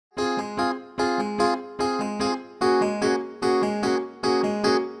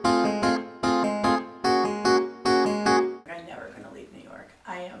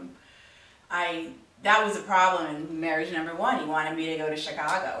that was a problem in marriage number one. He wanted me to go to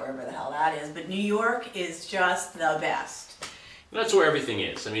Chicago, wherever the hell that is. But New York is just the best. That's where everything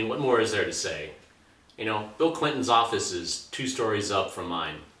is. I mean, what more is there to say? You know, Bill Clinton's office is 2 stories up from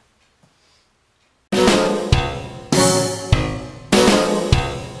mine.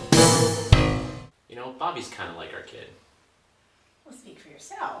 You know, Bobby's kind of like our kid. Well, speak for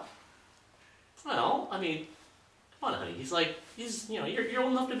yourself. Well, I mean, come on, honey. He's, you know, you're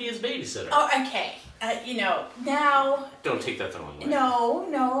old enough to be his babysitter. Oh, okay. You know, now... Don't take that the wrong way.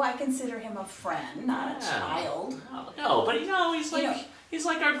 No, I consider him a friend, not a child. No, but you know, he's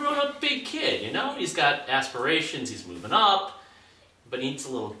like our grown-up big kid, you know? He's got aspirations, he's moving up, but he needs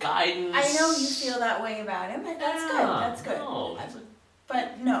a little guidance. I know you feel that way about him, but that's good, No,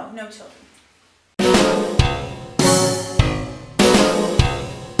 but no children.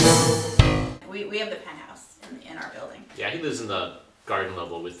 We have the penthouse in our building. Yeah, he lives in the garden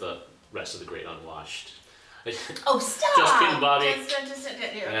level with the rest of the great unwashed. Oh, stop! Just kidding, Bobby.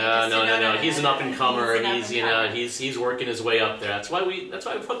 No. He's an up-and-comer, and he's working his way up there. That's why we've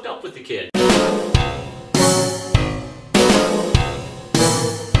hooked up with the kid.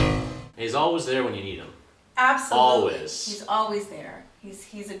 He's always there when you need him. Absolutely. Always. He's always there.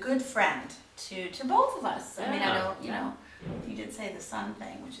 He's a good friend to both of us. I mean, I know, you know, you did say the son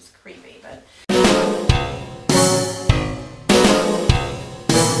thing, which is creepy, but...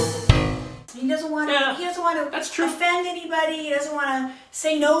 He doesn't want to. He doesn't want to offend anybody. He doesn't want to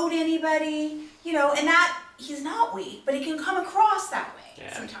say no to anybody. You know, and that he's not weak, but he can come across that way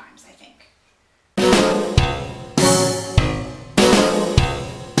sometimes. I think.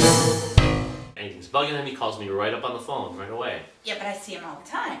 Anything's bugging him, he calls me right up on the phone right away. Yeah, but I see him all the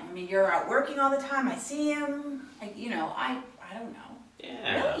time. I mean, you're out working all the time. I see him. I don't know.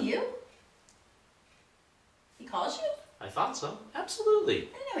 Yeah. Really, you? He calls you? I thought so. Absolutely.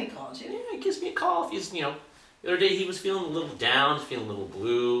 I know he called you. Yeah, he gives me a call. If he's, you know, the other day he was feeling a little down, feeling a little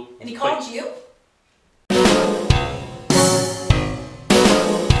blue. And he called you?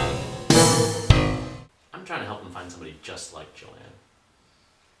 I'm trying to help him find somebody just like Joanne.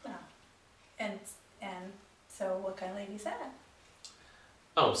 Oh. And so what kind of lady is that?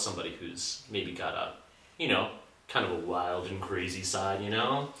 Oh, somebody who's maybe got a, you know, kind of a wild and crazy side, you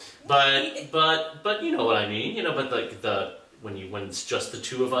know, but you know what I mean, you know, but like when it's just the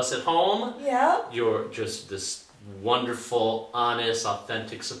two of us at home, you're just this wonderful, honest,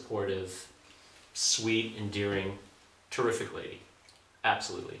 authentic, supportive, sweet, endearing, terrific lady.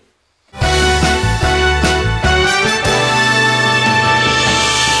 Absolutely.